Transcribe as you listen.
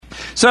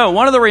So,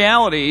 one of the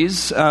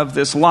realities of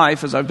this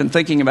life, as I've been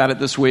thinking about it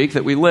this week,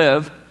 that we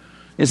live,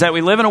 is that we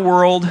live in a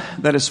world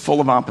that is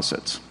full of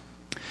opposites.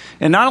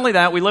 And not only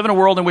that, we live in a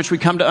world in which we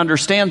come to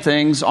understand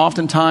things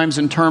oftentimes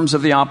in terms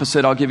of the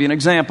opposite. I'll give you an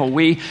example.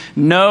 We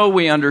know,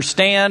 we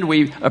understand,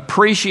 we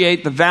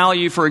appreciate the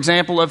value, for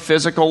example, of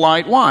physical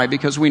light. Why?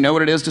 Because we know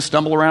what it is to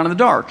stumble around in the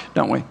dark,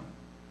 don't we?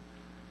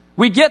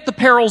 We get the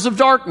perils of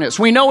darkness.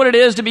 We know what it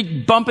is to be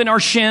bumping our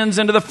shins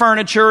into the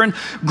furniture and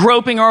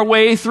groping our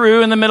way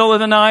through in the middle of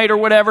the night or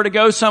whatever to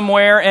go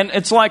somewhere. And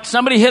it's like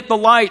somebody hit the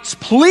lights,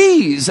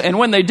 please. And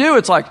when they do,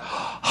 it's like,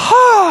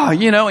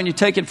 and you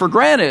take it for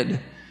granted.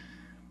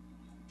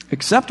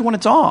 Except when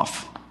it's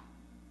off.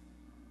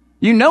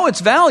 You know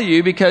its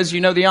value because you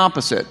know the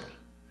opposite.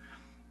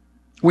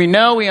 We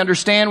know, we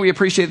understand, we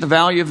appreciate the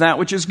value of that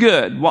which is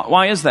good.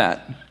 Why is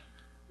that?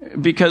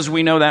 Because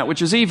we know that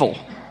which is evil.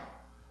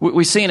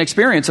 We see and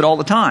experience it all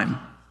the time.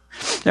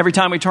 Every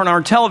time we turn on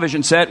our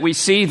television set, we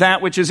see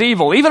that which is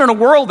evil. Even in a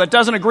world that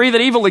doesn't agree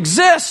that evil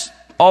exists,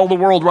 all the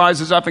world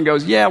rises up and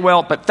goes, yeah,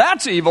 well, but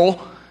that's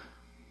evil.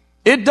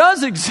 It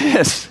does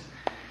exist.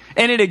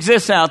 And it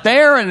exists out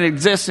there, and it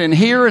exists in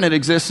here, and it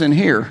exists in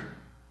here.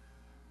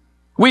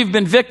 We've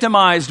been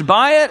victimized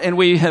by it, and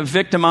we have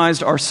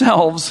victimized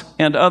ourselves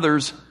and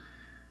others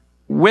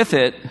with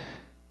it.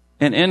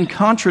 And in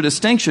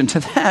contradistinction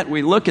to that,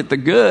 we look at the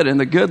good, and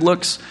the good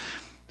looks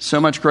so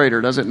much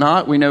greater, does it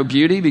not? We know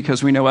beauty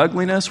because we know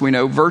ugliness. We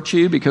know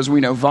virtue because we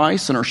know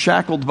vice and are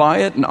shackled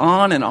by it, and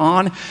on and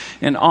on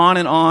and on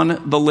and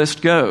on the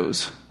list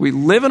goes. We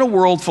live in a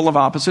world full of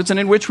opposites, and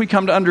in which we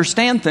come to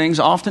understand things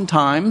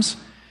oftentimes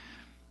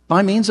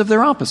by means of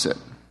their opposite.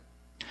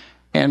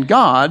 And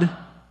God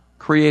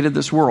created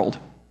this world.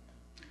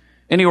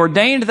 And He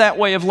ordained that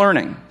way of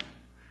learning.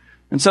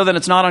 And so that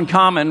it's not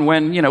uncommon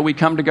when, we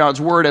come to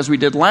God's Word as we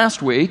did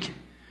last week,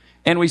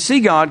 and we see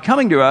God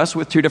coming to us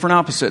with two different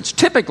opposites,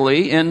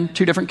 typically in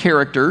two different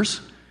characters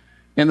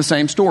in the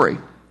same story.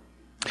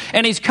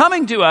 And He's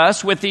coming to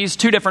us with these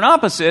two different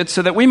opposites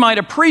so that we might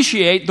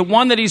appreciate the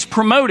one that He's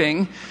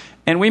promoting,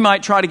 and we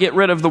might try to get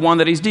rid of the one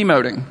that He's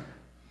demoting.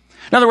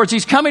 In other words,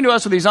 He's coming to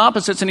us with these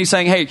opposites, and He's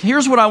saying, hey,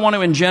 here's what I want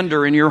to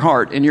engender in your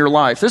heart, in your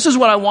life. This is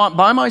what I want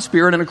by my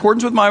Spirit, in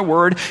accordance with my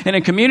Word, and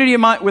in community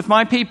with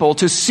my people,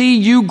 to see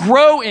you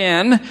grow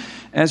in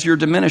as you're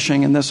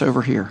diminishing in this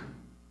over here.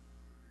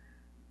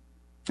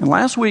 And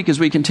last week, as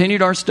we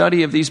continued our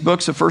study of these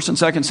books of 1 and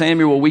 2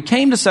 Samuel, we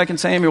came to 2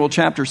 Samuel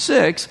chapter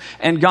 6,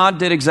 and God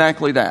did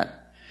exactly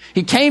that.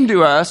 He came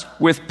to us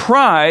with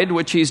pride,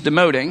 which He's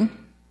demoting,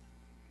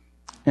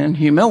 and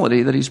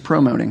humility that He's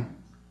promoting.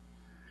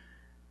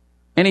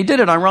 And He did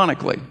it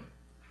ironically.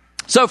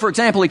 So, for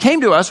example, He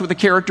came to us with the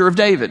character of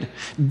David.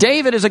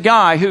 David is a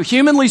guy who,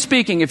 humanly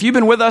speaking, if you've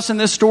been with us in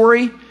this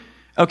story,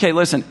 okay,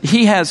 listen,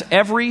 he has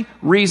every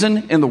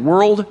reason in the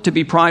world to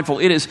be prideful.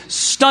 It is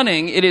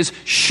stunning, it is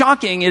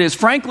shocking, it is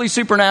frankly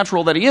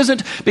supernatural that he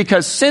isn't,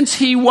 because since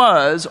he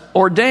was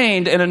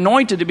ordained and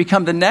anointed to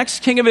become the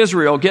next king of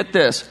Israel, get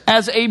this,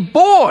 as a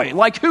boy,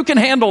 like who can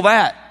handle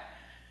that?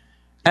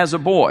 As a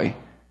boy,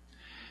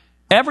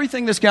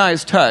 everything this guy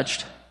has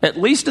touched, at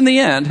least in the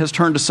end, has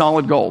turned to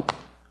solid gold.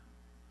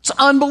 It's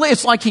unbelievable.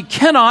 It's like he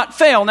cannot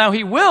fail. Now,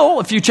 he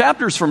will a few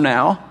chapters from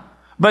now,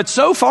 but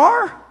so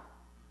far,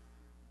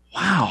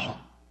 wow.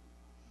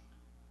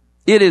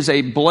 It is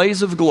a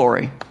blaze of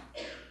glory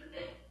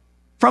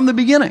from the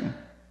beginning.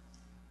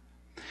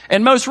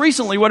 And most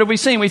recently, what have we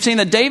seen? We've seen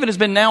that David has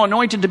been now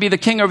anointed to be the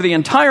king over the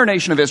entire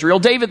nation of Israel.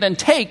 David then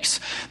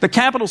takes the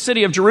capital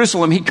city of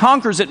Jerusalem. He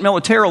conquers it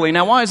militarily.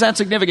 Now, why is that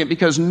significant?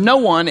 Because no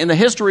one in the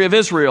history of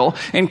Israel,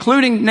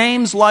 including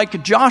names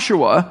like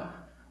Joshua,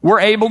 were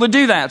able to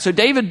do that. So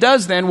David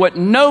does then what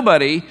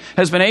nobody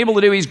has been able to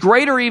do. He's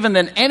greater even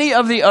than any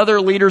of the other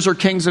leaders or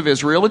kings of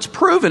Israel. It's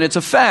proven. It's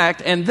a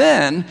fact. And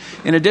then,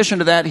 in addition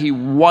to that, he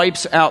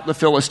wipes out the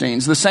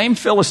Philistines. The same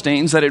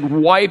Philistines that had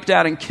wiped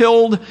out and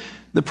killed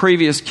the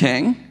previous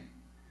king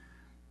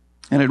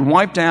and had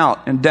wiped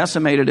out and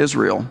decimated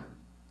Israel.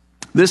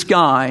 This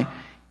guy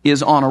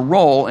is on a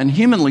roll. And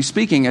humanly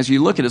speaking, as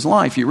you look at his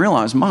life, you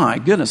realize, my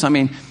goodness,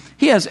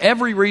 he has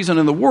every reason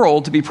in the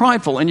world to be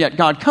prideful, and yet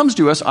God comes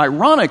to us,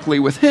 ironically,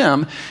 with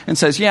him and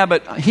says, yeah,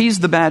 but he's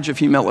the badge of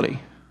humility.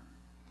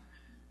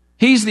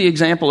 He's the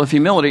example of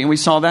humility, and we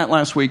saw that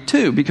last week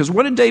too, because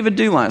what did David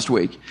do last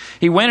week?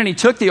 He went and he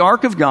took the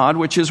Ark of God,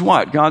 which is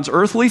what? God's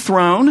earthly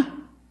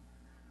throne,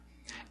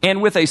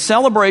 and with a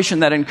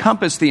celebration that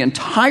encompassed the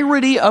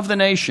entirety of the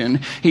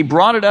nation, he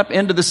brought it up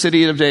into the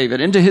city of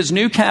David, into his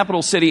new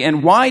capital city.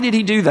 And why did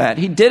he do that?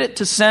 He did it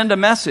to send a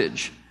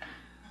message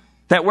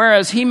that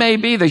whereas he may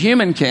be the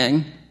human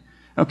king,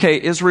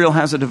 okay, Israel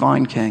has a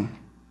divine king.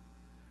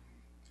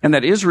 And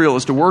that Israel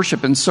is to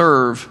worship and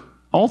serve,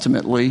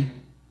 ultimately,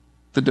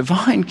 the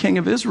divine king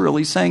of Israel.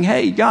 He's saying,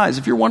 hey, guys,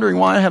 if you're wondering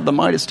why I have the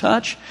Midas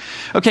touch,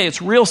 okay,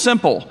 it's real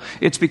simple.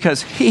 It's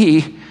because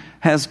he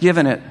has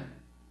given it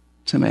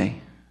to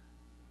me.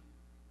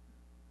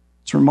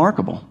 It's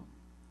remarkable.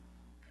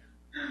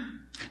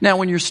 Now,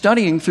 when you're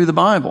studying through the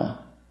Bible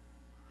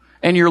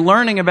and you're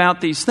learning about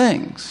these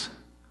things,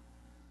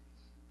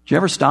 Do you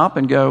ever stop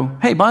and go,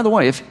 hey, by the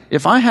way,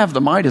 if I have the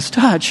Midas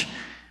touch,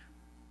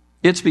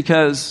 it's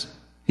because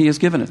he has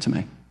given it to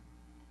me.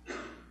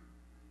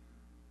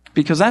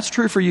 Because that's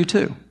true for you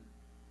too.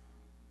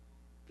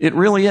 It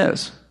really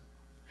is.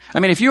 I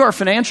mean, if you are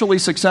financially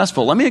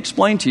successful, let me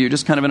explain to you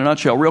just kind of in a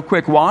nutshell real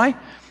quick why.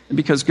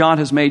 Because God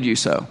has made you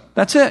so.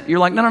 That's it. You're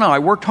like, no, I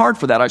worked hard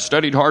for that. I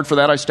studied hard for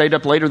that. I stayed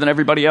up later than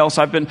everybody else.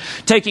 I've been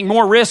taking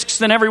more risks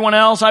than everyone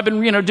else. I've been,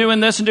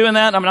 doing this and doing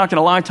that. I'm not going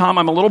to lie, Tom.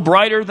 I'm a little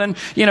brighter than,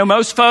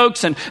 most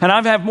folks, and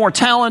I have more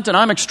talent, and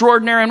I'm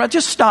extraordinary. And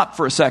just stop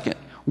for a second.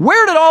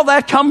 Where did all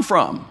that come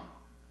from?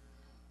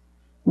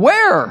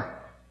 Where?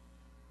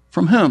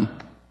 From whom?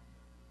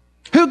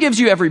 Who gives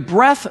you every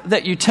breath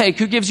that you take?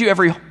 Who gives you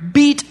every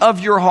beat of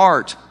your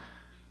heart?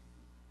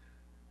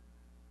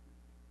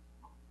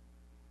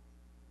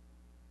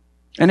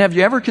 And have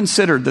you ever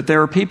considered that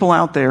there are people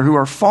out there who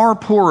are far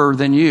poorer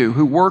than you,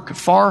 who work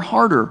far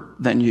harder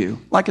than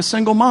you, like a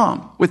single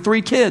mom with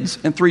 3 kids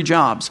and 3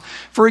 jobs,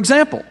 for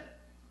example?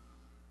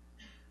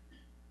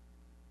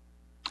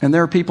 And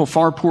there are people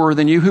far poorer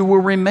than you who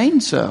will remain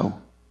so,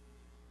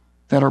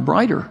 that are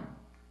brighter,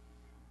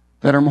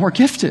 that are more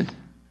gifted,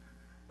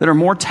 that are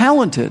more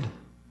talented,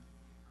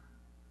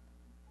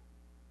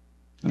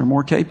 that are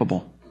more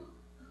capable.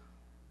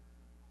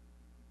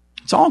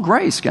 It's all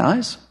grace,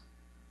 guys.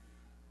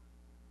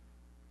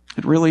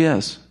 It really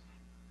is.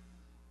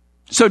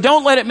 So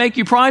don't let it make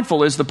you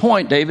prideful is the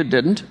point. David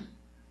didn't.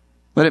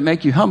 Let it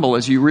make you humble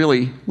as you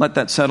really let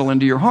that settle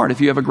into your heart.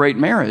 If you have a great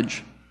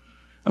marriage,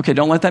 okay,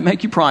 don't let that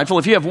make you prideful.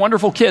 If you have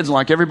wonderful kids,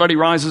 like everybody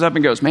rises up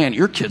and goes, man,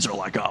 your kids are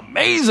like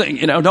amazing.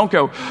 Don't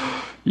go,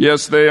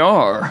 yes, they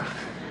are.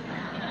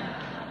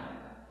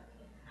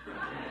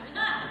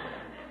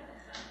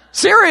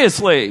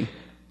 Seriously.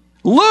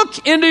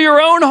 Look into your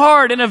own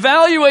heart and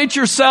evaluate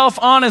yourself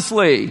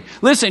honestly.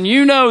 Listen,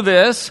 you know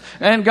this,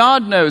 and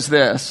God knows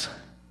this.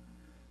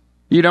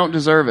 You don't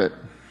deserve it.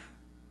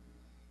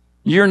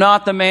 You're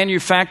not the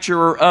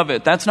manufacturer of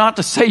it. That's not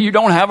to say you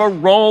don't have a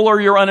role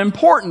or you're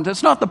unimportant.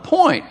 That's not the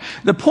point.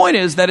 The point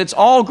is that it's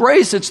all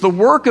grace. It's the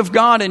work of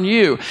God in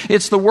you.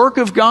 It's the work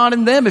of God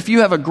in them. If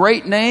you have a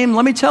great name,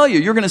 let me tell you,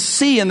 you're going to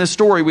see in this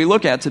story we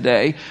look at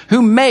today,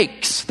 who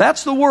makes,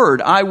 that's the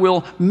word, I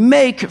will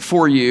make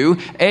for you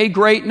a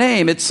great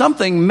name. It's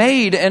something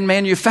made and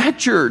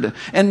manufactured,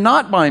 and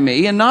not by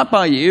me, and not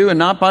by you, and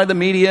not by the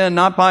media, and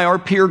not by our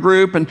peer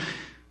group, and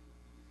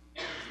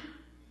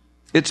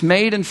it's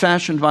made and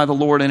fashioned by the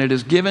Lord, and it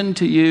is given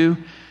to you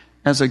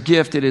as a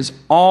gift. It is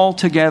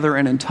altogether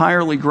and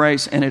entirely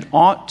grace, and it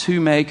ought to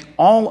make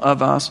all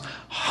of us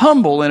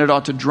humble, and it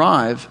ought to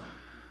drive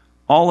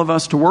all of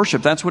us to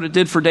worship. That's what it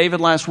did for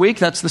David last week.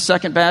 That's the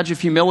second badge of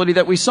humility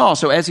that we saw.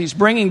 So as he's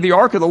bringing the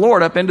ark of the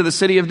Lord up into the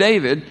city of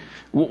David,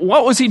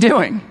 what was he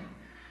doing?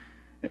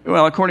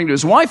 Well, according to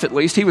his wife at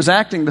least, he was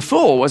acting the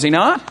fool, was he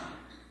not?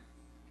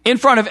 In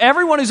front of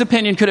everyone whose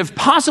opinion could have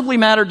possibly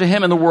mattered to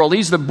him in the world.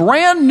 He's the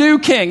brand new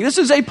king. This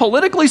is a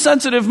politically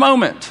sensitive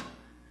moment.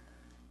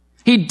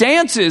 He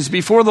dances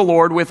before the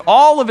Lord with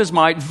all of his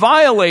might,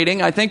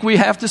 violating, I think we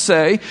have to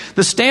say,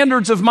 the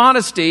standards of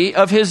modesty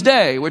of his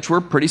day, which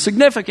were pretty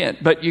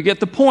significant. But you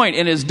get the point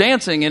in his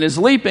dancing, in his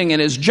leaping,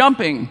 in his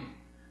jumping,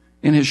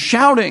 in his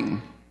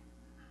shouting.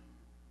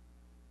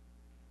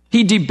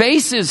 He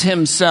debases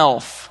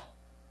himself.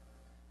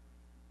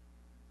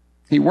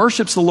 He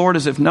worships the Lord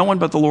as if no one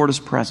but the Lord is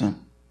present.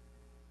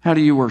 How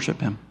do you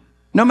worship him?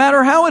 No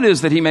matter how it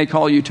is that he may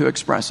call you to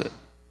express it.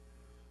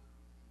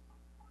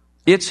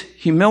 It's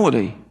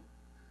humility.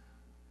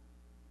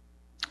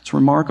 It's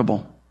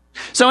remarkable.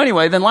 So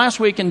anyway, then last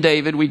week in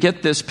David, we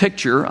get this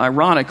picture,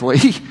 ironically,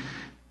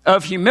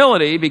 of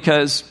humility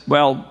because,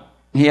 well,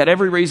 he had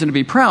every reason to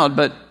be proud,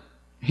 but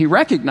he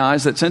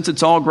recognized that since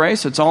it's all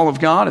grace, it's all of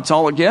God, it's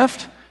all a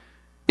gift,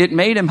 it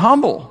made him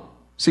humble.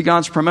 See,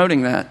 God's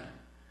promoting that.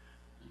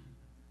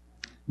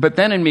 But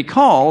then in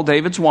Michal,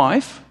 David's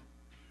wife,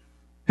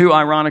 who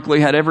ironically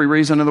had every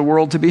reason in the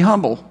world to be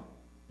humble,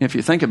 if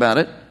you think about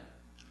it,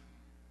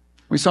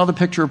 we saw the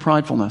picture of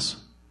pridefulness.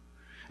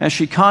 As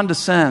she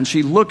condescends,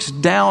 she looks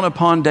down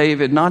upon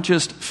David, not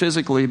just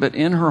physically, but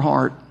in her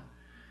heart.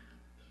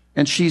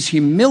 And she's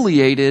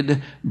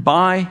humiliated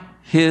by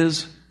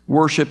his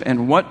worship.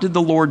 And what did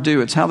the Lord do?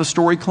 It's how the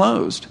story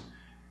closed.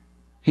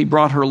 He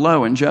brought her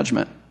low in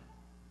judgment.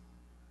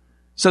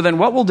 So then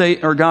what will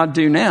God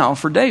do now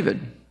for David?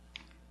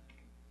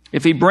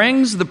 If he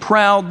brings the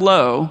proud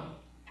low,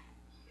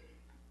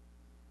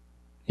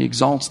 he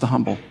exalts the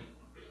humble.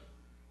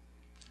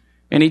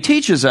 And he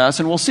teaches us,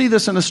 and we'll see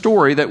this in the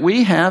story, that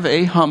we have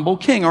a humble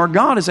king. Our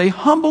God is a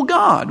humble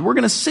God. We're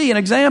going to see an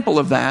example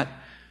of that,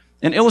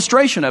 an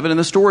illustration of it in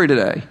the story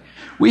today.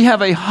 We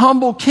have a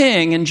humble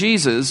king in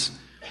Jesus,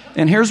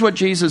 and here's what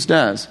Jesus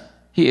does.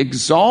 He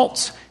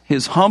exalts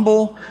his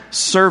humble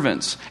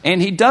servants.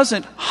 And he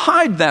doesn't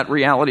hide that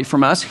reality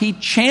from us. He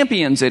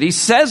champions it. He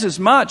says as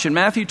much in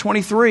Matthew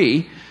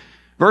 23,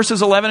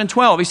 Verses 11 and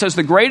 12, he says,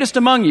 the greatest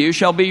among you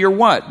shall be your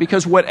what?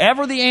 Because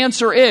whatever the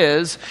answer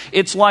is,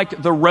 it's like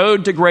the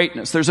road to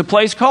greatness. There's a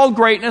place called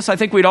greatness. I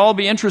think we'd all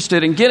be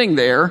interested in getting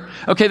there.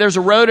 Okay, there's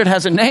a road, it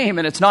has a name,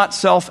 and it's not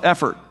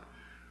self-effort.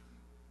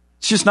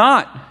 It's just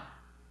not.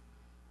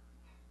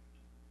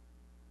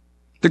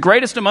 The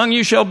greatest among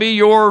you shall be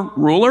your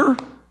ruler,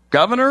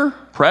 governor,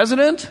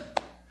 president.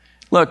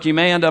 Look, you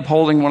may end up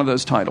holding one of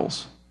those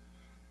titles.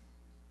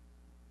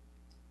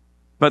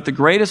 But the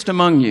greatest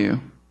among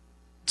you,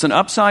 it's an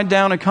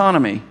upside-down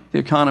economy, the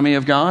economy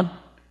of God.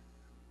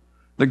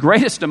 The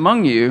greatest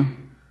among you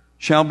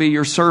shall be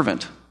your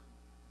servant.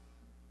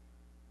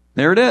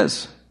 There it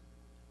is.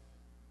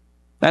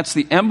 That's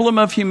the emblem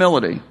of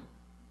humility.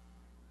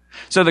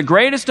 So the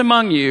greatest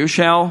among you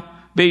shall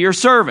be your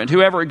servant.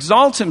 Whoever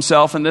exalts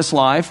himself in this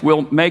life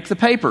will make the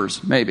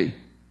papers, maybe.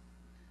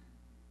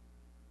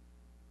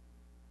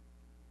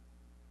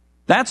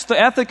 That's the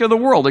ethic of the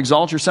world.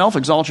 Exalt yourself,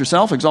 exalt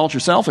yourself, exalt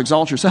yourself,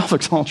 exalt yourself,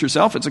 exalt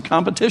yourself. It's a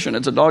competition.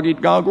 It's a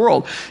dog-eat-dog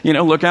world.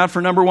 Look out for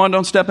number one,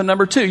 don't step in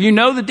number two. You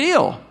know the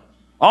deal.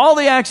 All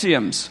the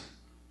axioms.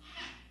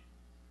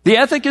 The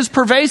ethic is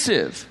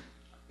pervasive.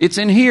 It's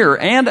in here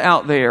and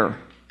out there.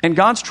 And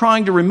God's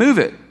trying to remove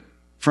it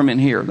from in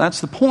here. That's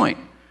the point.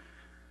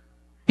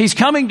 He's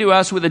coming to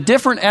us with a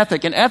different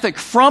ethic, an ethic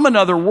from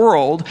another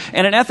world,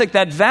 and an ethic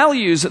that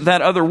values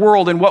that other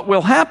world and what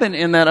will happen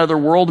in that other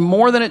world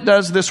more than it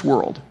does this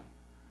world.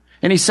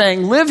 And he's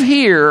saying, live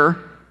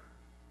here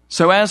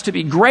so as to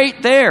be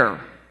great there,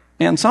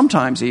 and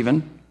sometimes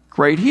even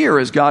great here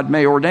as God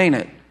may ordain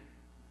it.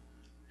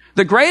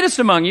 The greatest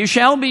among you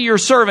shall be your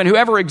servant.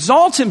 Whoever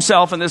exalts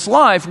himself in this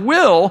life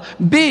will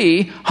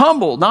be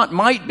humbled. Not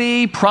might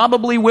be,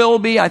 probably will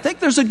be. I think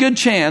there's a good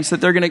chance that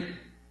they're going to...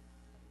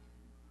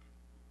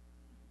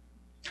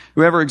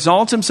 Whoever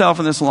exalts himself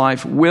in this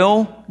life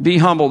will be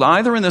humbled,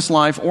 either in this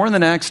life or in the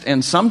next,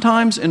 and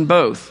sometimes in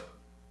both.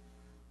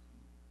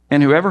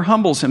 And whoever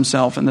humbles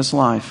himself in this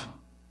life,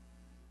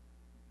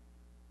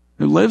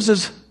 who lives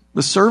as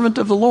the servant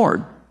of the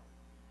Lord,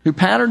 who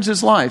patterns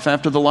his life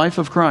after the life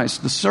of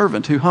Christ, the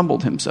servant who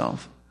humbled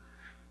himself,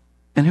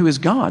 and who is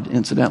God,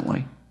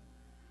 incidentally.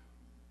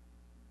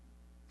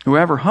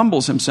 Whoever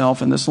humbles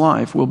himself in this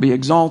life will be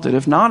exalted.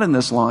 If not in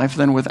this life,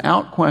 then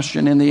without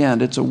question in the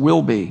end, it's a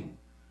will be.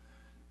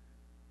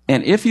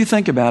 And if you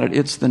think about it,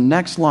 it's the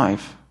next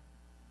life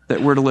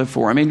that we're to live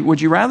for. I mean, would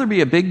you rather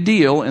be a big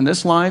deal in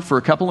this life for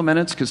a couple of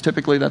minutes, because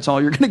typically that's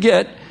all you're going to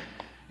get?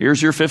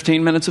 Here's your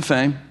 15 minutes of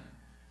fame.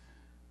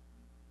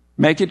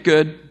 Make it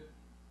good.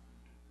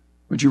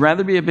 Would you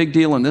rather be a big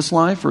deal in this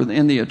life or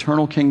in the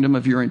eternal kingdom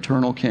of your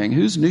eternal King?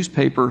 Whose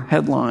newspaper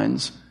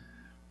headlines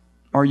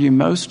are you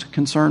most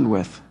concerned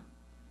with?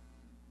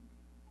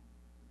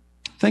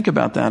 Think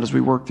about that as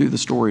we work through the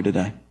story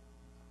today.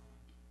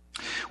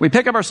 We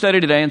pick up our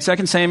study today in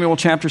 2 Samuel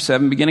chapter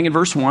 7, beginning in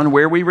verse 1,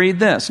 where we read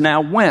this.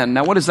 Now when?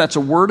 Now what is that? It's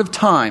a word of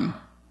time.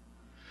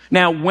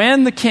 Now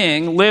when the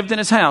king lived in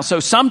his house, so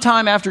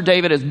sometime after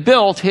David has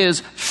built his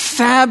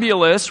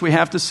fabulous, we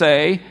have to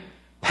say,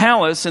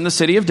 palace in the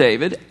city of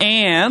David,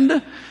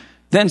 and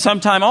then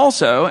sometime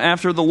also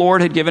after the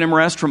Lord had given him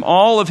rest from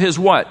all of his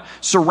what?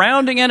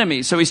 Surrounding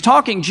enemies. So he's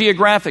talking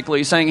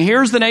geographically, saying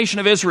here's the nation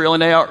of Israel,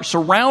 and they are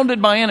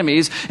surrounded by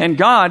enemies, and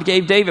God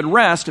gave David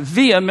rest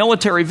via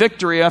military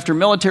victory after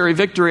military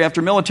victory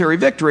after military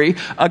victory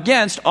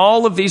against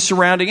all of these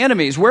surrounding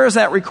enemies. Where is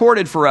that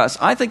recorded for us?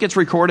 I think it's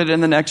recorded in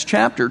the next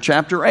chapter,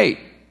 chapter 8.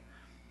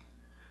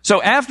 So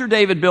after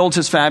David builds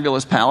his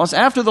fabulous palace,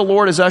 after the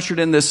Lord has ushered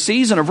in this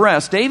season of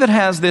rest, David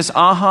has this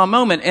aha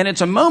moment, and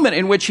it's a moment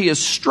in which he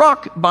is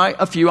struck by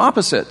a few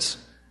opposites.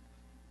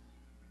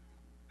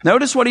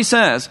 Notice what he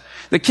says.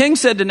 The king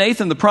said to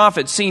Nathan the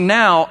prophet, "See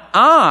now,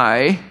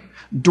 I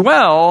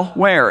dwell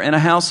where? In a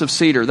house of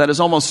cedar." That is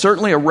almost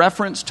certainly a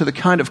reference to the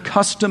kind of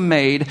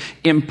custom-made,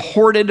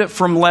 imported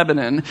from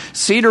Lebanon,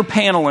 cedar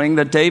paneling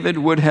that David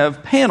would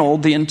have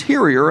paneled the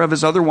interior of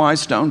his otherwise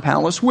stone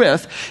palace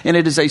with. And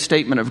it is a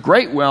statement of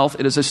great wealth.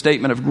 It is a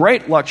statement of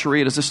great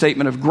luxury. It is a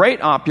statement of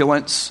great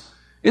opulence.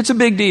 It's a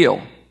big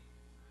deal.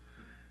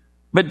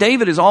 But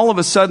David is all of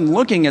a sudden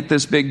looking at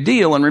this big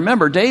deal. And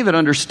remember, David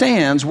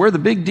understands where the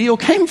big deal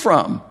came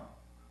from.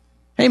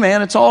 Hey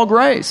man, it's all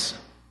grace.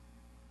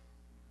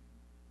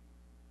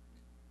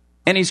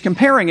 And he's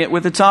comparing it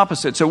with its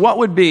opposite. So what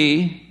would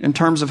be, in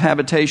terms of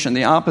habitation,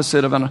 the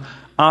opposite of an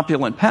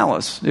opulent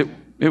palace? It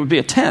would be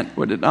a tent,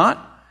 would it not?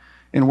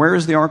 And where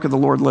is the ark of the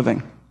Lord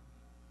living?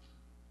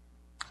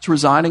 It's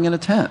residing in a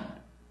tent.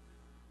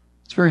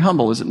 It's very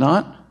humble, is it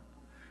not?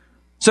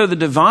 So the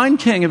divine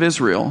king of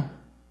Israel,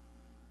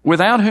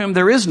 without whom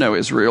there is no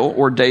Israel,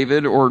 or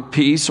David, or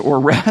peace, or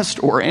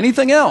rest, or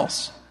anything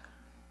else,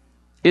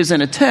 is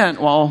in a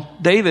tent while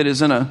David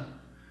is in a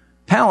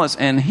palace,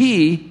 and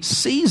he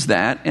sees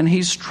that, and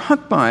he's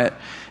struck by it.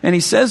 And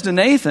he says to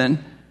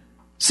Nathan,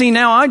 "See,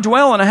 now I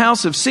dwell in a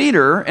house of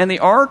cedar, and the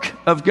ark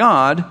of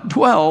God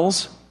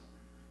dwells,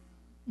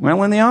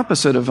 well, in the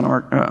opposite of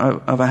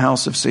a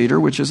house of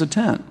cedar, which is a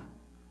tent."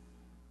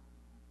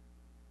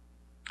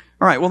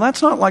 All right, well,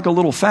 that's not like a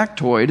little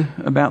factoid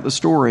about the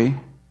story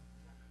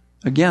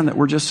again, that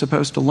we're just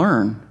supposed to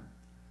learn.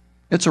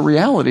 It's a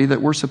reality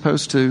that we're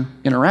supposed to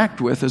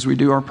interact with as we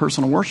do our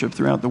personal worship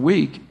throughout the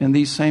week in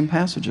these same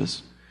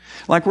passages.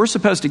 Like we're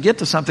supposed to get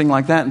to something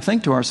like that and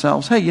think to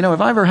ourselves, hey,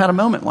 have I ever had a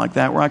moment like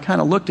that where I kind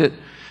of looked at,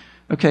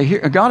 okay, here,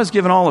 God has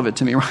given all of it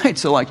to me, right?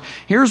 So like,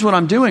 here's what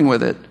I'm doing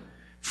with it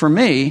for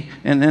me,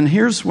 and then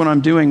here's what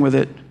I'm doing with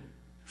it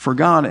for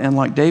God, and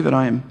like David,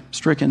 I am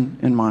stricken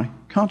in my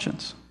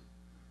conscience.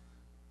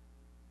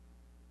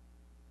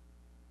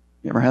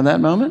 You ever had that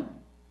moment?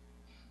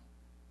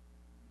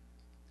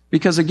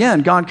 Because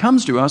again, God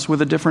comes to us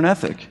with a different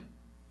ethic.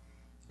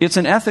 It's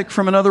an ethic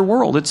from another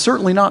world. It's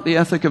certainly not the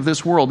ethic of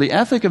this world. The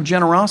ethic of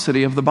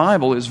generosity of the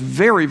Bible is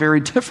very, very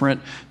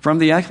different from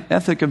the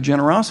ethic of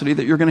generosity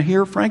that you're going to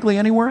hear, frankly,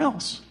 anywhere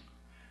else.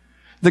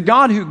 The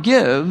God who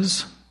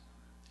gives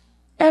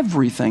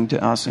everything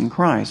to us in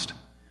Christ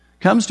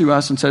comes to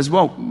us and says,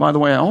 well, by the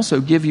way, I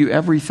also give you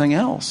everything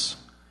else.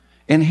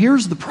 And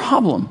here's the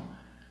problem.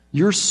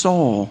 Your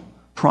soul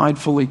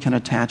pridefully can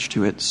attach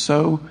to it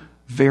so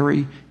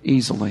very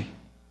easily.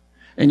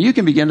 And you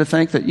can begin to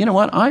think that,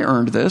 I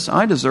earned this,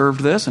 I deserved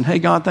this, and hey,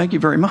 God, thank you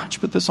very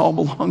much, but this all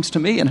belongs to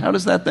me. And how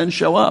does that then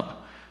show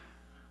up?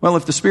 Well,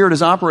 if the Spirit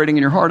is operating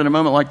in your heart in a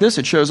moment like this,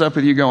 it shows up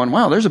with you going,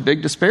 wow, there's a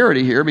big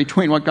disparity here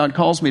between what God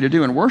calls me to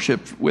do in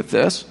worship with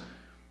this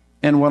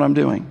and what I'm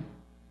doing.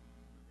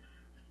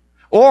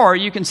 Or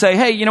you can say,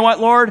 hey, you know what,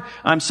 Lord?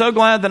 I'm so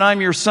glad that I'm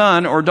your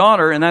son or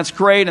daughter, and that's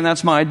great, and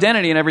that's my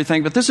identity and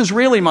everything, but this is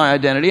really my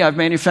identity. I've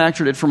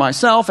manufactured it for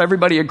myself.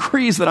 Everybody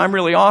agrees that I'm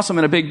really awesome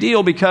and a big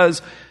deal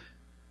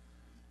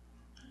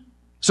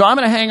so I'm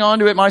going to hang on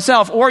to it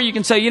myself. Or you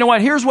can say, you know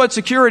what, here's what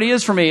security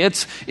is for me.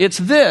 It's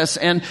this,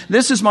 and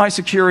this is my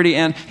security,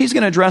 and he's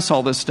going to address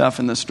all this stuff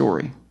in this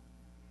story.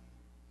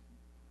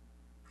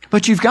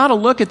 But you've got to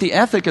look at the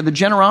ethic of the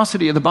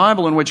generosity of the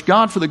Bible in which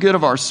God, for the good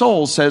of our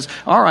souls, says,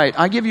 all right,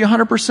 I give you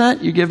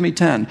 100%, you give me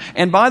 10.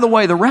 And by the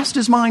way, the rest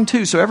is mine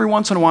too. So every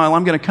once in a while,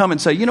 I'm going to come and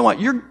say, you know what,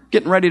 you're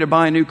getting ready to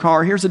buy a new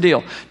car. Here's the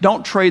deal.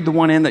 Don't trade the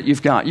one in that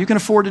you've got. You can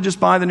afford to just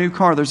buy the new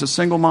car. There's a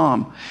single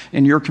mom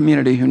in your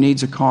community who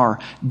needs a car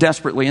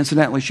desperately.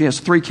 Incidentally, she has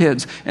 3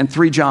 kids and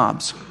 3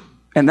 jobs.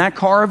 And that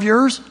car of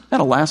yours,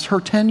 that'll last her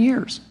 10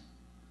 years.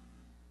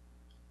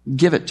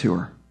 Give it to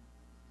her.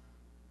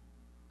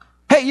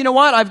 Hey, you know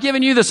what? I've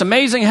given you this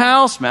amazing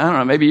house. I don't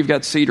know, maybe you've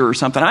got cedar or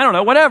something. I don't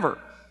know, whatever.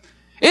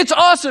 It's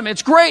awesome.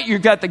 It's great.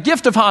 You've got the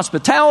gift of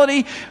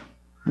hospitality.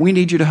 We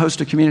need you to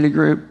host a community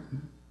group.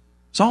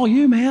 It's all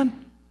you,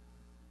 man.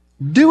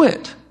 Do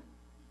it.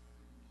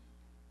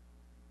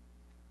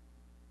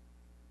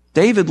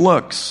 David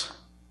looks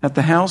at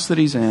the house that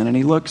he's in, and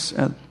he looks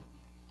at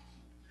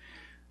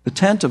the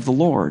tent of the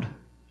Lord,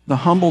 the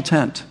humble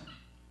tent.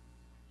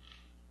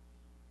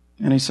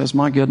 And he says,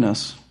 my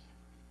goodness,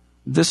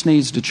 this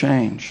needs to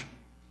change.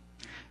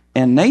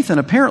 And Nathan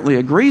apparently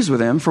agrees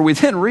with him, for we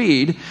then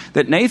read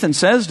that Nathan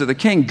says to the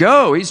king,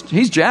 go.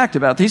 He's jacked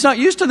about this. He's not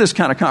used to this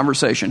kind of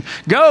conversation.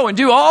 Go and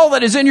do all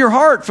that is in your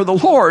heart, for the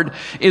Lord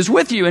is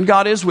with you, and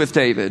God is with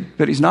David.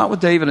 But he's not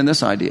with David in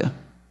this idea.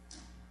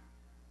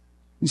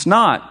 He's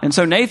not. And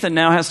so Nathan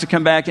now has to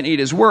come back and eat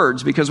his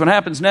words, because what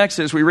happens next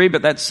is we read,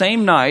 but that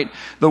same night,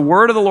 the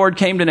word of the Lord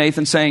came to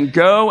Nathan saying,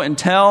 go and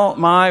tell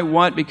my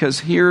what? Because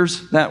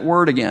here's that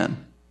word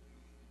again.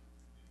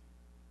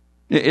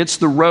 It's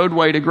the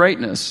roadway to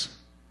greatness.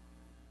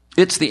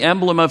 It's the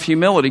emblem of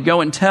humility.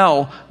 Go and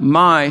tell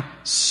my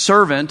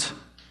servant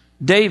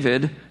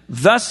David,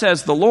 thus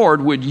says the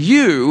Lord, would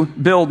you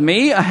build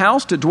me a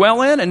house to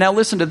dwell in? And now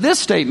listen to this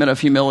statement of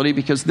humility,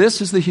 because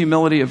this is the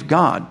humility of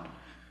God,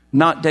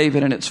 not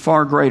David, and it's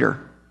far greater.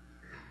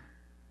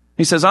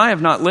 He says, I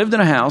have not lived in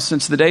a house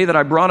since the day that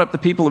I brought up the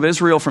people of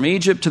Israel from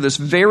Egypt to this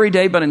very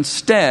day, but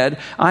instead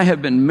I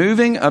have been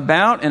moving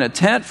about in a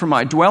tent for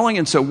my dwelling.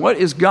 And so what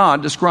is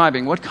God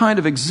describing? What kind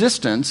of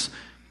existence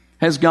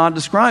has God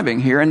describing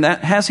here? And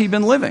that has he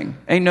been living?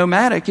 A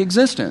nomadic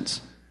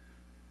existence.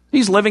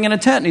 He's living in a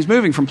tent and he's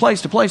moving from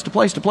place to place to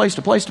place to place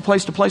to place to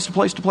place to place to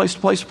place to place to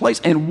place to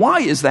place. And why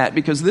is that?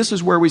 Because this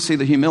is where we see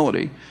the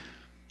humility.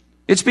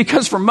 It's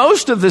because for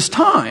most of this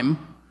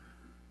time,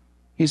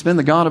 he's been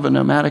the God of a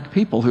nomadic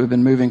people who have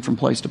been moving from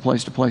place to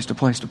place to place to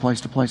place to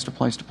place to place to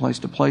place to place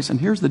to place. And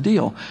here's the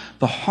deal.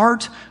 The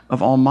heart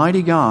of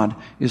Almighty God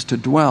is to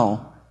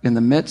dwell in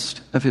the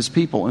midst of his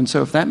people. And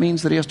so if that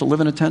means that he has to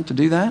live in a tent to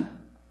do that,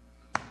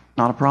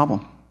 not a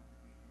problem.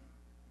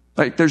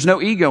 Like, there's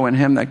no ego in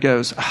him that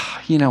goes,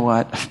 you know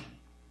what?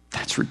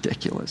 That's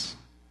ridiculous.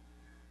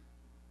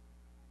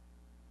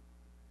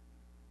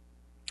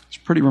 It's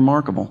pretty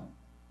remarkable.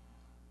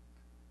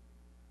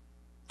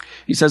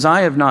 He says,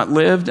 I have not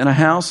lived in a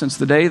house since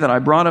the day that I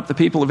brought up the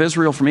people of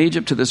Israel from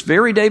Egypt to this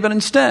very day, but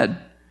instead,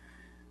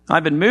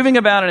 I've been moving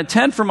about in a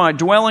tent for my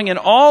dwelling in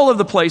all of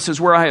the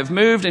places where I have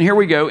moved, and here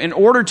we go, in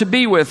order to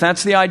be with,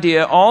 that's the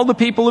idea, all the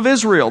people of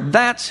Israel.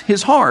 That's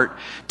his heart.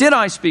 Did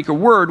I speak a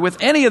word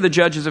with any of the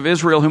judges of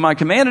Israel whom I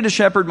commanded to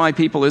shepherd my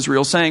people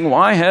Israel, saying,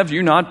 why have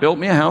you not built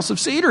me a house of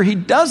cedar? He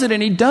does it,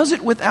 and he does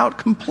it without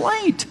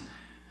complaint.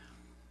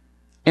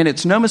 And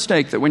it's no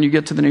mistake that when you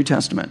get to the New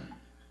Testament,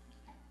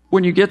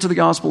 when you get to the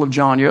Gospel of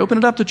John. You open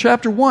it up to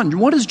chapter 1.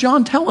 What does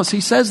John tell us?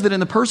 He says that in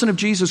the person of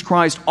Jesus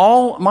Christ,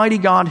 Almighty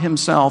God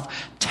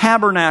himself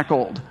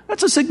tabernacled.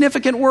 That's a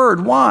significant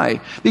word. Why?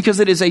 Because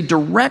it is a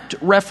direct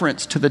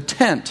reference to the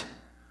tent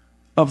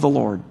of the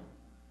Lord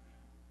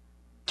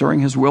during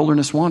his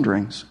wilderness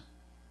wanderings.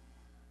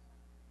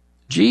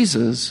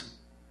 Jesus,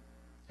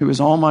 who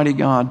is Almighty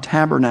God,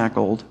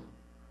 tabernacled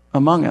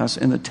among us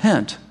in the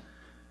tent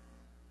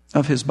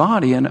of his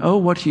body, and oh,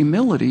 what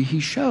humility he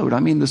showed. I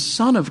mean, the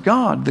Son of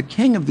God, the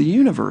King of the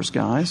universe,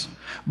 guys,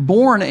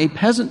 born a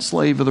peasant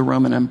slave of the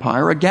Roman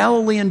Empire, a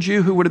Galilean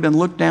Jew who would have been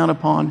looked down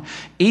upon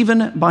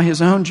even by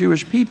his own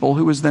Jewish people,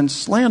 who was then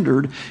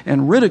slandered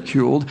and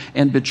ridiculed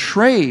and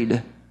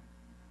betrayed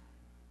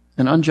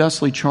and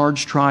unjustly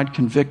charged, tried,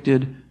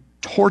 convicted,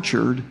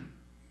 tortured,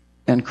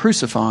 and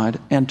crucified.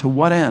 And to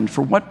what end?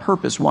 For what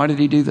purpose? Why did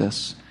he do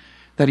this?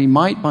 That he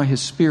might, by his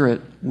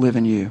Spirit, live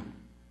in you.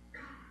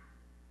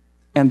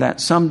 And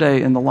that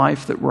someday in the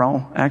life that we're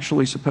all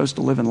actually supposed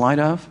to live in light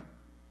of,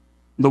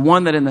 the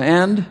one that in the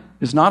end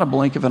is not a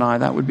blink of an eye,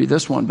 that would be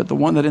this one, but the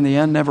one that in the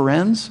end never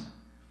ends,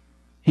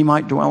 he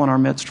might dwell in our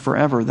midst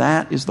forever.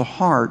 That is the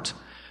heart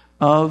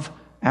of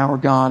our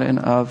God and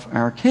of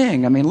our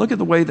King. I mean, look at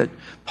the way that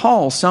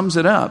Paul sums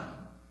it up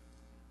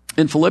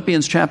in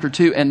Philippians chapter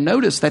 2, and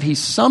notice that he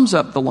sums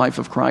up the life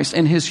of Christ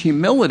and his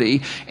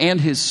humility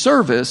and his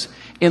service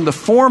in the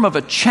form of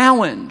a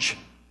challenge.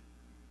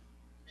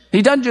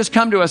 He doesn't just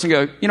come to us and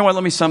go, you know what,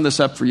 let me sum this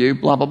up for you,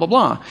 blah, blah, blah,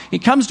 blah. He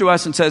comes to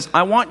us and says,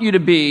 I want you to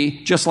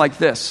be just like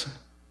this.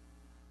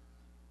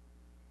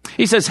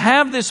 He says,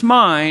 have this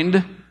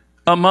mind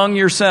among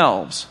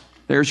yourselves.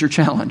 There's your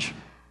challenge.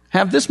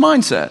 Have this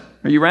mindset.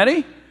 Are you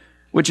ready?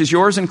 Which is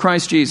yours in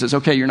Christ Jesus.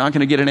 Okay, you're not going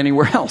to get it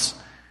anywhere else.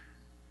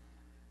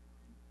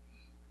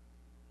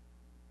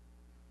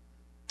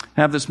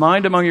 Have this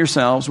mind among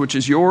yourselves, which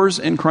is yours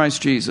in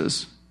Christ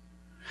Jesus,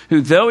 who,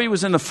 though he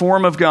was in the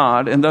form of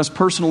God and thus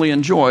personally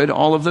enjoyed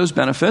all of those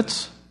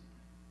benefits,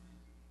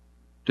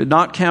 did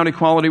not count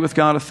equality with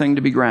God a thing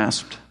to be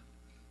grasped,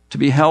 to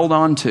be held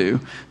on to,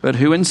 but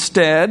who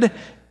instead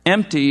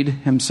emptied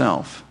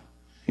himself.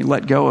 He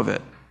let go of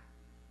it.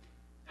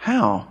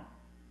 How?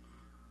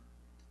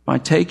 By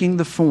taking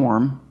the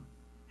form,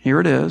 here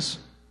it is,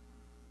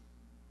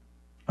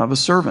 of a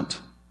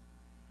servant.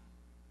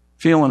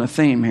 Feeling a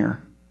theme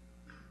here.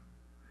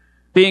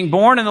 Being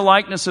born in the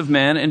likeness of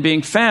men and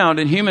being found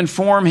in human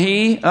form,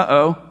 he,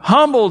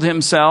 humbled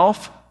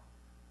himself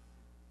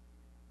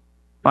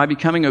by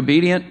becoming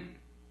obedient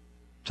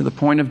to the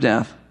point of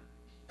death,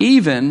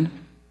 even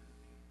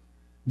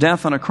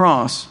death on a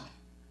cross.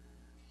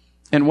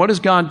 And what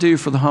does God do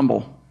for the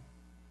humble?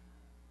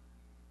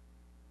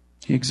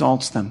 He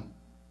exalts them.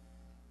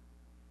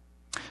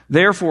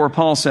 Therefore,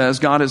 Paul says,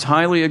 God has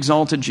highly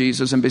exalted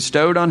Jesus and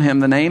bestowed on him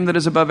the name that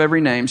is above every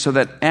name, so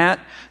that at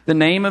the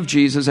name of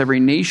Jesus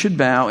every knee should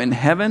bow in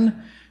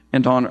heaven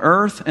and on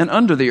earth and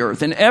under the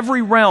earth. In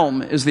every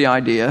realm is the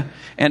idea,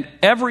 and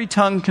every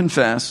tongue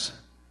confess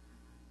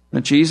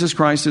that Jesus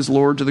Christ is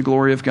Lord, to the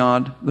glory of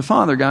God the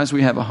Father. Guys,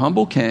 we have a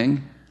humble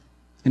king,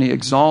 and he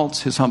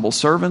exalts his humble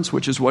servants,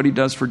 which is what he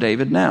does for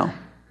David now.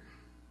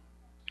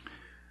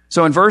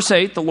 So in verse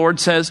 8, the Lord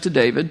says to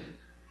David,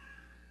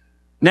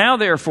 now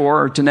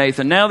therefore, or to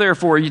Nathan, now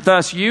therefore,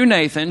 thus you,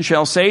 Nathan,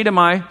 shall say to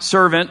my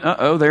servant,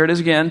 there it is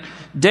again,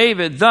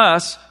 David,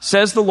 thus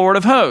says the Lord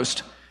of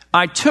hosts,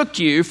 I took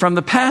you from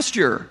the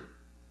pasture,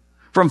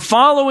 from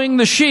following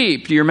the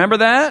sheep. Do you remember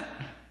that?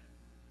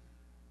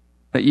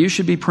 That you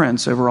should be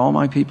prince over all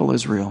my people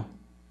Israel.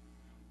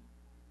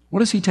 What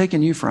has he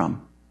taken you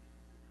from?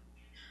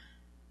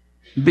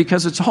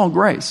 Because it's all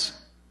grace.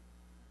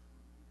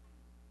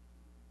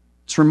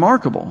 It's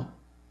remarkable.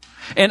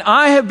 And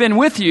I have been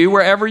with you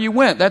wherever you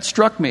went. That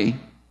struck me.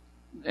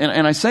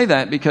 And I say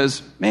that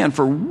because, man,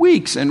 for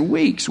weeks and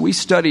weeks, we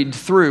studied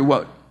through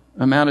what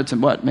amounted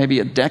to maybe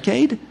a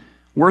decade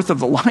worth of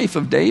the life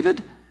of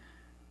David,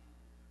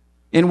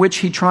 in which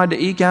he tried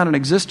to eke out an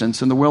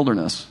existence in the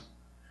wilderness,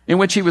 in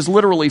which he was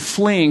literally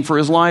fleeing for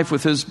his life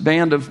with his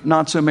band of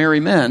not-so-merry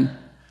men,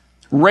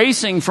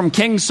 racing from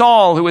King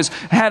Saul, who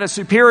had a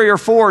superior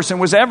force and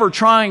was ever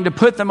trying to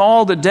put them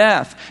all to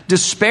death.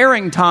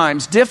 Despairing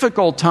times,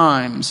 difficult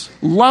times,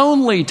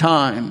 lonely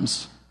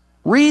times.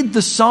 Read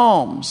the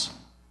Psalms.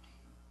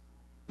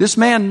 This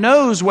man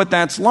knows what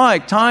that's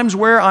like. Times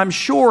where I'm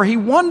sure he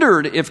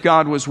wondered if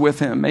God was with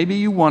him. Maybe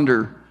you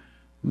wonder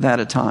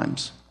that at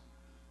times.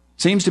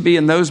 Seems to be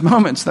in those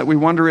moments that we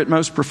wonder it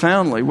most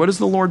profoundly. What is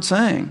the Lord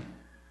saying?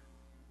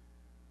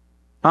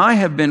 I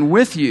have been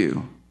with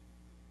you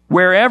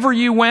wherever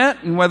you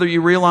went, and whether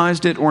you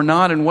realized it or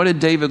not. And what did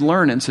David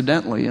learn,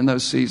 incidentally, in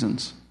those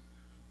seasons?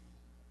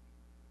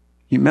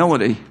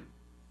 Humility.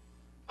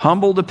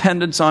 Humble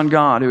dependence on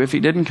God, who, if he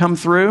didn't come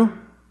through,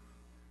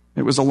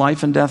 it was a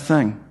life and death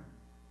thing.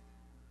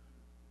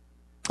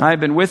 I have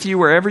been with you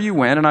wherever you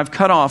went, and I've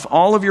cut off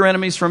all of your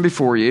enemies from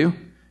before you,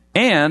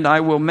 and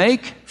I will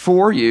make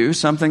for you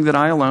something that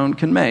I alone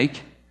can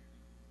make,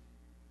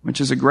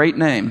 which is a great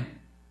name.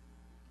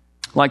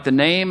 like the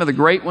name of the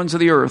great ones of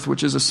the earth,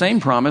 which is the same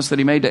promise that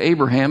he made to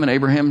Abraham, and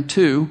Abraham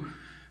too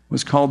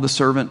was called the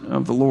servant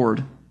of the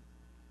Lord.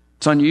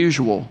 It's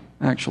unusual,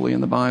 actually,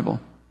 in the Bible.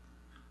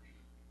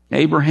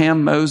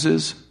 Abraham,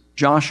 Moses,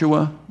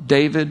 Joshua,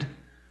 David,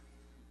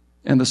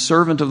 and the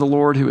servant of the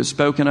Lord who is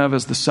spoken of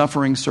as the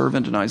suffering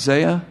servant in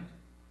Isaiah.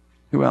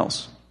 Who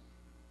else?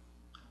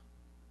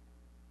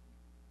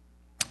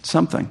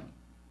 Something.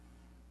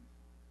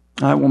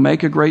 I will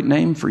make a great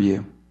name for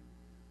you.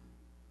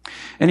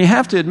 And you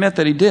have to admit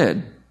that he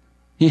did.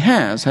 He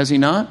has he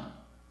not?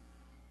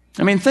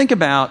 I mean, think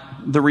about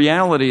the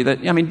reality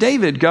that,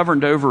 David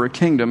governed over a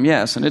kingdom,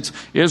 yes, and it's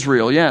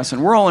Israel, yes,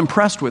 and we're all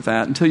impressed with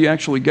that until you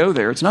actually go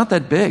there. It's not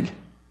that big.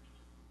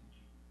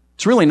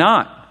 It's really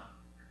not.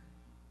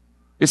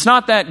 It's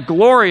not that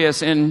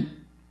glorious in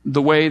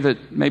the way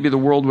that maybe the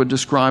world would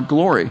describe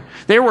glory.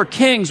 There were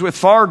kings with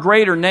far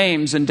greater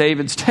names in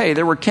David's day.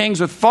 There were kings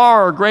with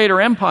far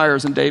greater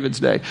empires in David's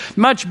day.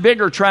 Much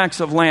bigger tracts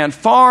of land,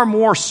 far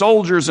more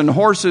soldiers and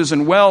horses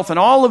and wealth and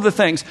all of the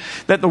things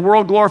that the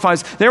world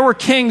glorifies. There were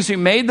kings who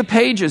made the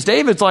pages.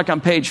 David's like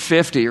on page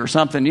 50 or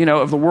something,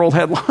 of the world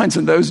headlines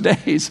in those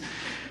days.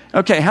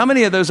 Okay, how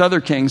many of those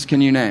other kings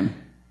can you name?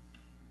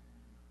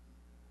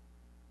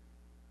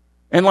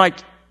 And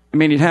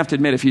you'd have to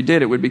admit, if you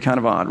did, it would be kind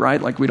of odd,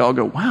 right? Like we'd all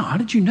go, wow, how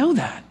did you know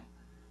that?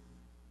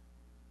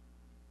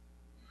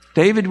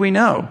 David we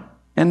know,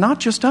 and not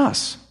just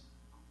us.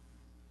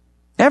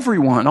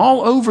 Everyone,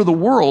 all over the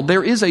world,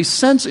 there is a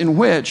sense in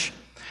which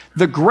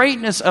the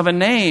greatness of a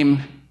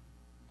name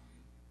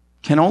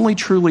can only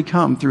truly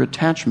come through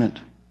attachment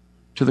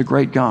to the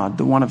great God,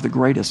 the one of the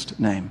greatest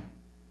name,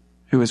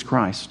 who is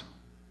Christ.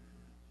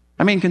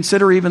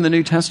 Consider even the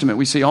New Testament.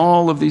 We see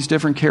all of these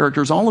different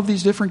characters, all of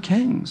these different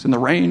kings in the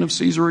reign of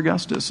Caesar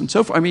Augustus and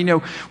so forth.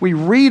 We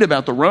read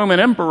about the Roman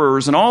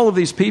emperors and all of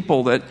these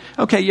people that,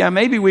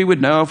 maybe we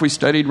would know if we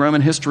studied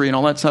Roman history and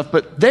all that stuff,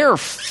 but they're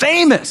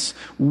famous.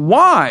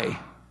 Why?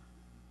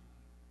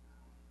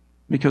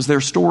 Because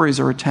their stories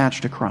are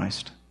attached to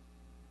Christ.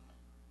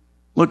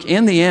 Look,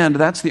 in the end,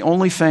 that's the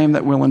only fame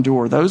that will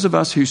endure. Those of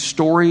us whose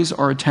stories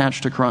are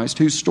attached to Christ,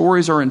 whose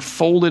stories are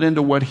enfolded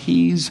into what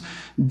He's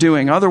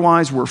doing.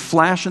 Otherwise, we're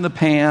flash in the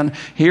pan,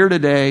 here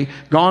today,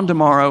 gone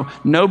tomorrow.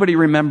 Nobody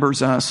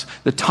remembers us.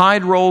 The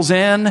tide rolls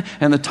in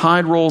and the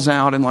tide rolls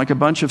out, and like a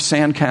bunch of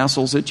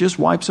sandcastles, it just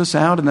wipes us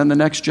out, and then the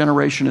next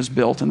generation is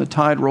built. And the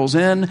tide rolls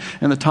in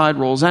and the tide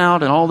rolls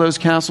out, and all those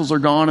castles are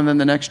gone, and then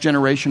the next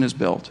generation is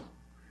built.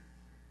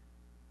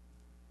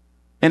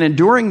 An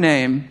enduring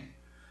name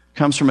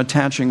comes from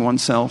attaching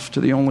oneself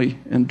to the only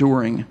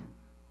enduring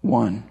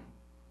one.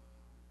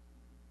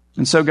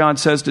 And so God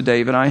says to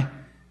David,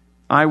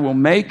 I will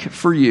make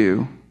for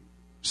you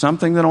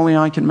something that only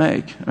I can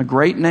make, a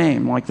great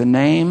name like the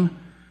name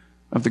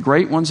of the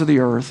great ones of the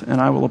earth,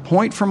 and I will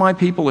appoint for my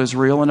people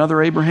Israel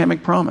another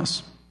Abrahamic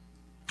promise,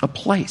 a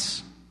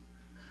place.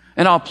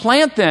 And I'll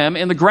plant them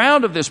in the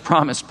ground of this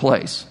promised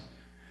place,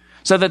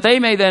 so that they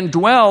may then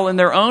dwell in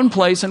their own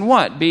place and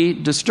what? Be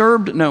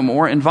disturbed no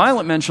more, and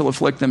violent men shall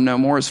afflict them no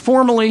more, as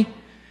formerly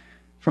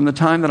from the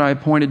time that I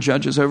appointed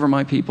judges over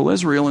my people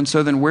Israel. And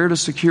so then where does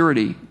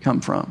security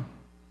come from?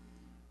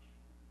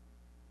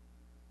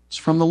 It's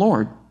from the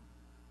Lord.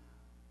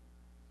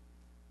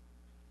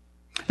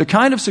 The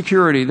kind of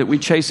security that we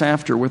chase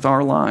after with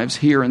our lives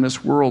here in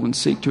this world and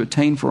seek to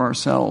attain for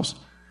ourselves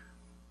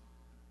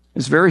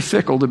is very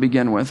fickle to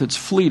begin with. It's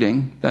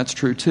fleeting. That's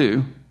true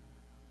too.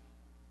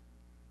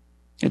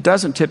 It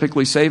doesn't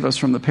typically save us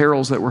from the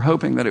perils that we're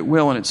hoping that it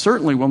will, and it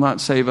certainly will not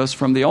save us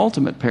from the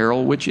ultimate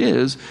peril, which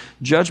is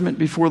judgment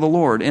before the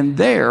Lord. And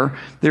there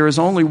is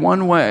only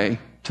one way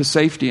to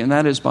safety, and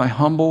that is by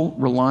humble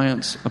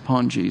reliance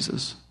upon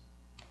Jesus.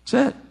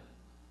 That's it.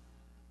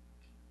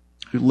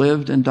 Who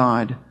lived and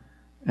died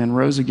and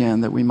rose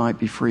again that we might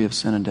be free of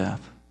sin and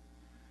death.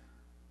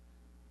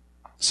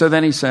 So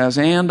then he says,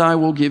 and I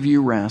will give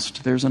you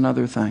rest. There's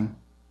another thing,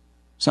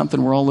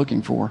 something we're all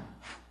looking for.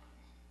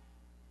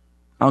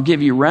 I'll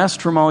give you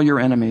rest from all your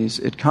enemies.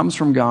 It comes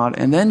from God.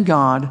 And then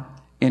God,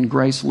 in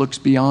grace, looks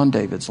beyond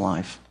David's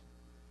life.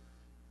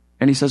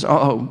 And he says,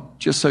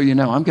 just so you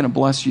know, I'm going to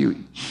bless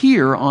you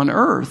here on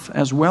earth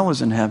as well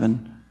as in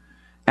heaven.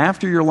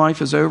 After your life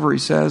is over, he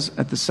says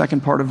at the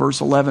second part of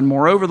verse 11,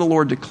 moreover, the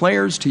Lord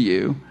declares to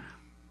you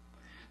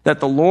that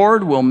the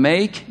Lord will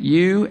make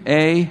you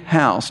a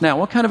house. Now,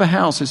 what kind of a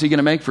house is he going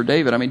to make for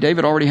David?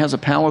 David already has a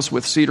palace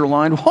with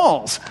cedar-lined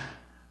walls.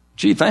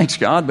 Gee, thanks,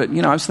 God, but,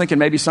 I was thinking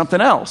maybe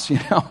something else.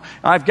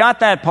 I've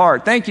got that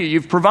part. Thank you.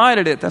 You've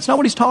provided it. That's not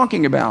what he's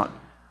talking about.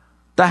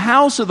 The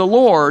house of the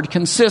Lord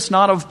consists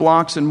not of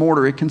blocks and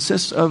mortar. It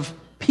consists of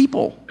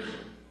people.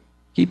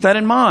 Keep that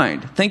in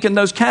mind. Think in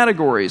those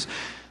categories.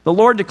 The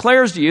Lord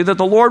declares to you that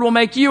the Lord will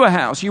make you a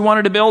house. You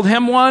wanted to build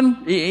him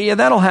one? Yeah,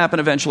 that'll happen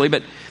eventually,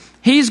 but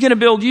he's going to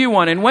build you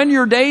one. And when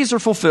your days are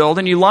fulfilled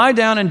and you lie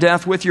down in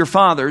death with your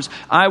fathers,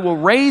 I will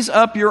raise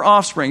up your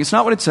offspring. It's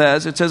not what it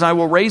says. It says, I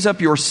will raise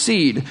up your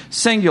seed,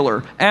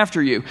 singular,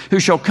 after you, who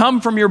shall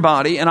come from your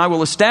body, and I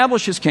will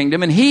establish his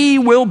kingdom, and he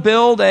will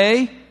build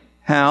a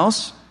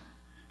house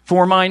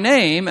for my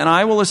name, and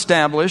I will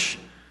establish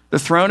the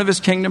throne of his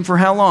kingdom for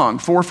how long?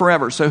 For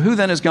forever. So who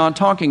then is God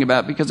talking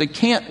about? Because it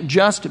can't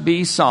just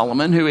be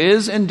Solomon, who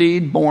is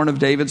indeed born of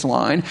David's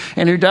line,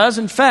 and who does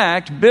in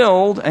fact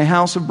build a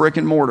house of brick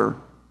and mortar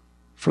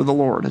for the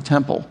Lord, a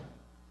temple.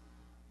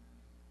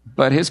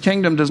 But his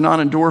kingdom does not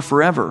endure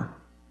forever.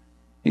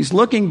 He's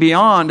looking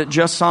beyond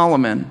just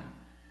Solomon,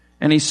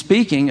 and he's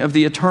speaking of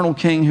the eternal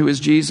king who is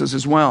Jesus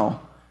as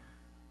well.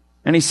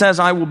 And he says,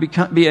 I will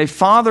be a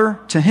father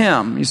to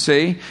him, you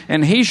see,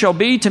 and he shall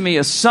be to me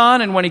a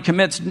son, and when he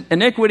commits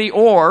iniquity,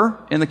 or,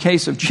 in the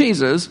case of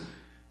Jesus,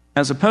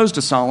 as opposed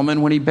to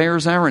Solomon, when he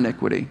bears our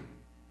iniquity,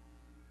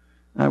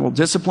 I will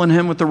discipline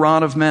him with the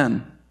rod of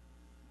men,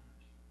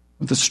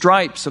 with the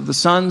stripes of the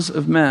sons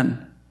of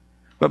men.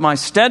 But my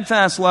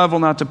steadfast love will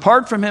not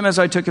depart from him as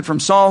I took it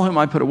from Saul, whom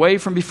I put away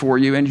from before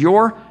you. And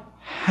your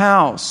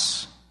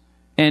house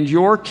and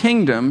your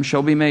kingdom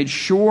shall be made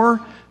sure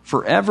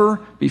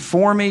forever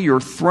before me. Your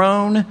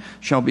throne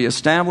shall be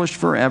established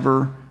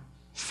forever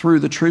through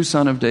the true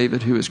Son of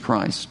David, who is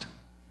Christ.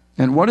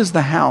 And what is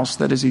the house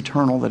that is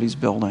eternal that he's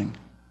building?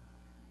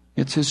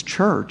 It's his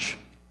church.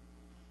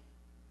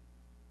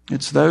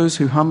 It's those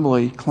who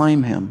humbly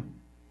claim him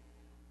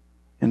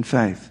in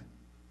faith.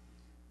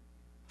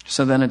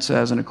 So then it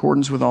says, in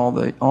accordance with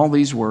all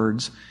these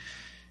words,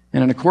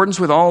 and in accordance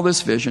with all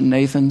this vision,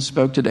 Nathan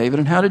spoke to David.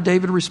 And how did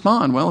David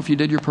respond? Well, if you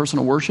did your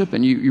personal worship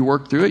and you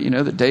worked through it, you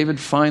know that David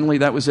finally,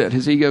 that was it.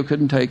 His ego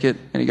couldn't take it,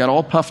 and he got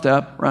all puffed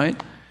up,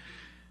 right?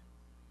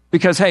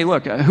 Because, hey,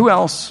 look, who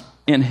else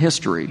in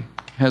history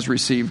has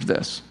received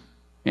this?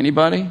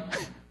 Anybody?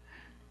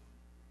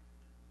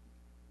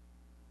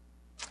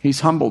 He's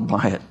humbled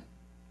by it.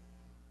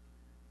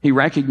 He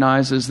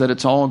recognizes that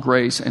it's all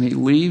grace, and he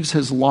leaves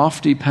his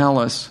lofty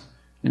palace,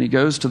 and he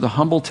goes to the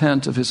humble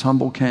tent of his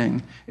humble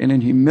king. And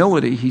in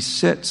humility, he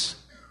sits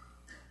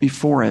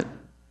before it,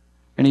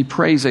 and he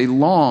prays a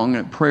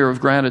long prayer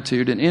of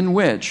gratitude, and in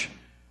which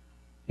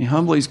he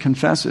humbly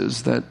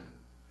confesses that,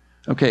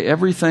 okay,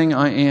 everything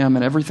I am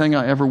and everything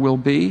I ever will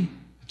be,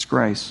 it's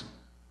grace.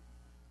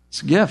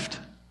 It's a gift.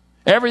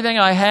 Everything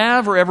I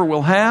have or ever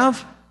will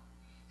have,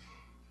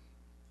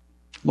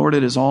 Lord,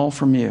 it is all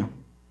from you.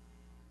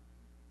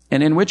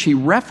 And in which he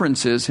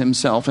references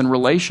himself in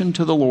relation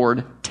to the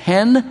Lord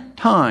 10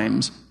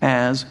 times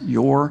as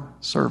your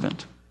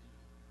servant.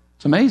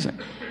 It's amazing.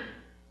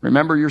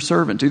 Remember your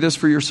servant. Do this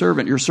for your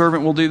servant. Your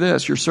servant will do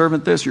this. Your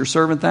servant this. Your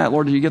servant that.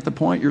 Lord, do you get the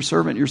point? Your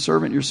servant, your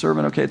servant, your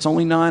servant. Okay, it's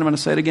only 9. I'm going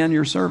to say it again.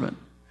 Your servant.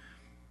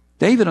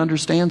 David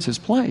understands his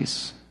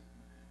place,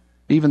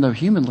 even though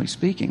humanly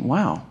speaking,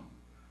 wow.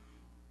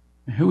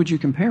 Who would you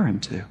compare him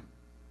to?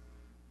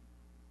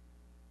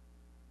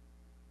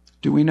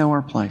 Do we know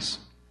our place?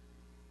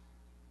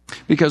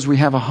 Because we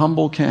have a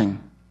humble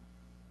king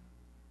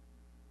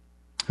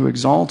who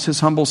exalts his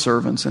humble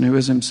servants and who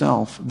is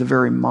himself the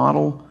very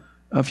model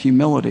of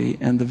humility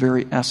and the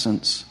very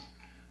essence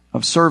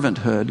of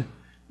servanthood,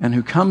 and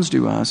who comes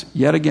to us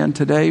yet again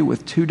today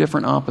with 2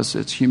 different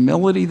opposites: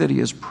 humility that he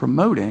is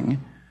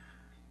promoting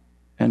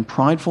and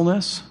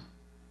pridefulness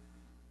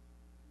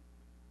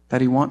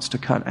that he wants to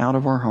cut out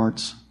of our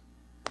hearts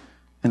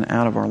and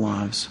out of our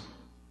lives.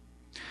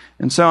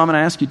 And so I'm going to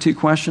ask you 2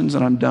 questions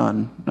and I'm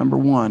done. Number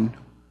 1,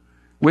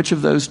 which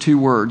of those 2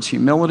 words,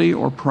 humility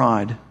or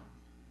pride,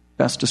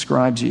 best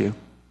describes you?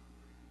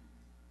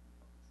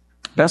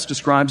 Best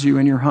describes you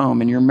in your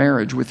home, in your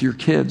marriage, with your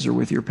kids, or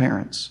with your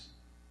parents?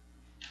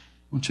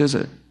 Which is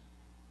it?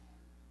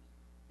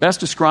 Best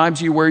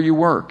describes you where you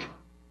work.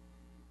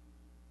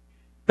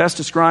 Best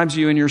describes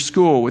you in your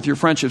school, with your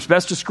friendships.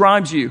 Best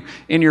describes you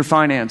in your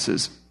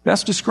finances.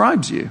 Best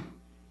describes you.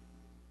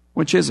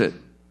 Which is it?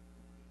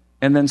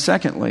 And then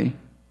secondly,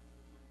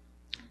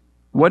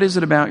 what is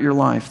it about your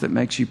life that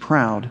makes you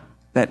proud,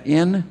 that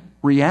in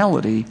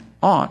reality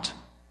ought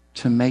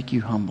to make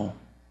you humble?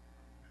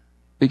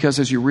 Because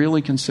as you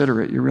really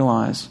consider it, you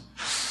realize,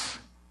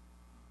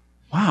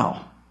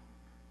 wow,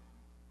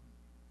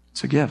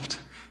 it's a gift.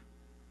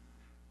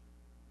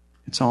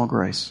 It's all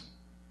grace.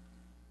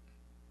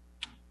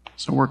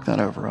 So work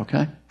that over,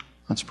 okay?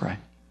 Let's pray.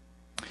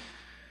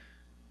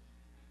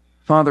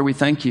 Father, we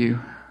thank you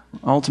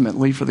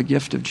ultimately for the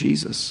gift of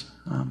Jesus,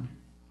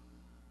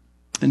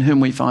 in whom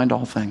we find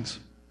all things.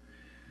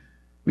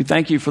 We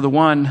thank you for the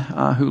one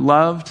who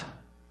loved,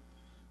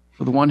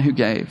 for the one who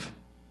gave,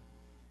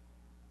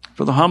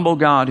 for the humble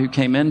God who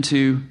came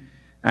into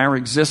our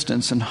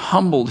existence and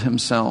humbled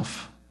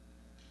himself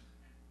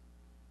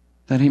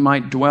that he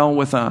might dwell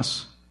with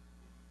us.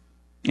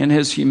 In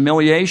his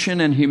humiliation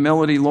and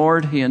humility,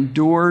 Lord, he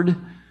endured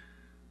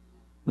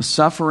the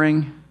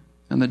suffering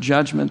and the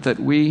judgment that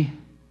we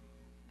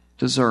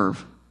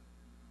deserve,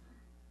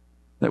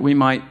 that we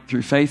might,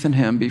 through faith in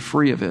him, be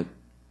free of it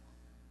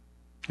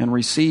and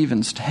receive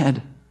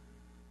instead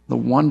the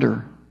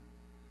wonder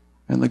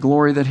and the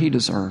glory that he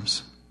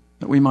deserves,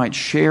 that we might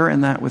share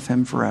in that with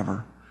him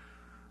forever.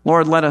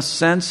 Lord, let us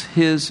sense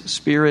his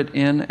Spirit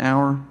in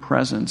our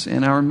presence,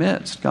 in our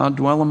midst. God,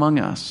 dwell among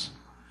us.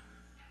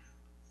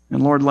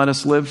 And Lord, let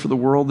us live for the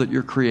world that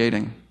you're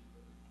creating,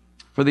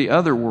 for the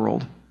other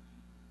world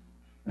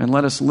And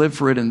let us live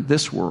for it in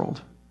this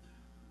world,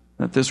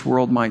 that this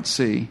world might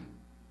see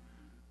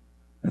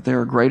that there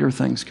are greater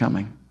things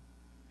coming.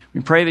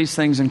 We pray these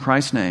things in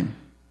Christ's name.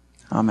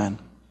 Amen.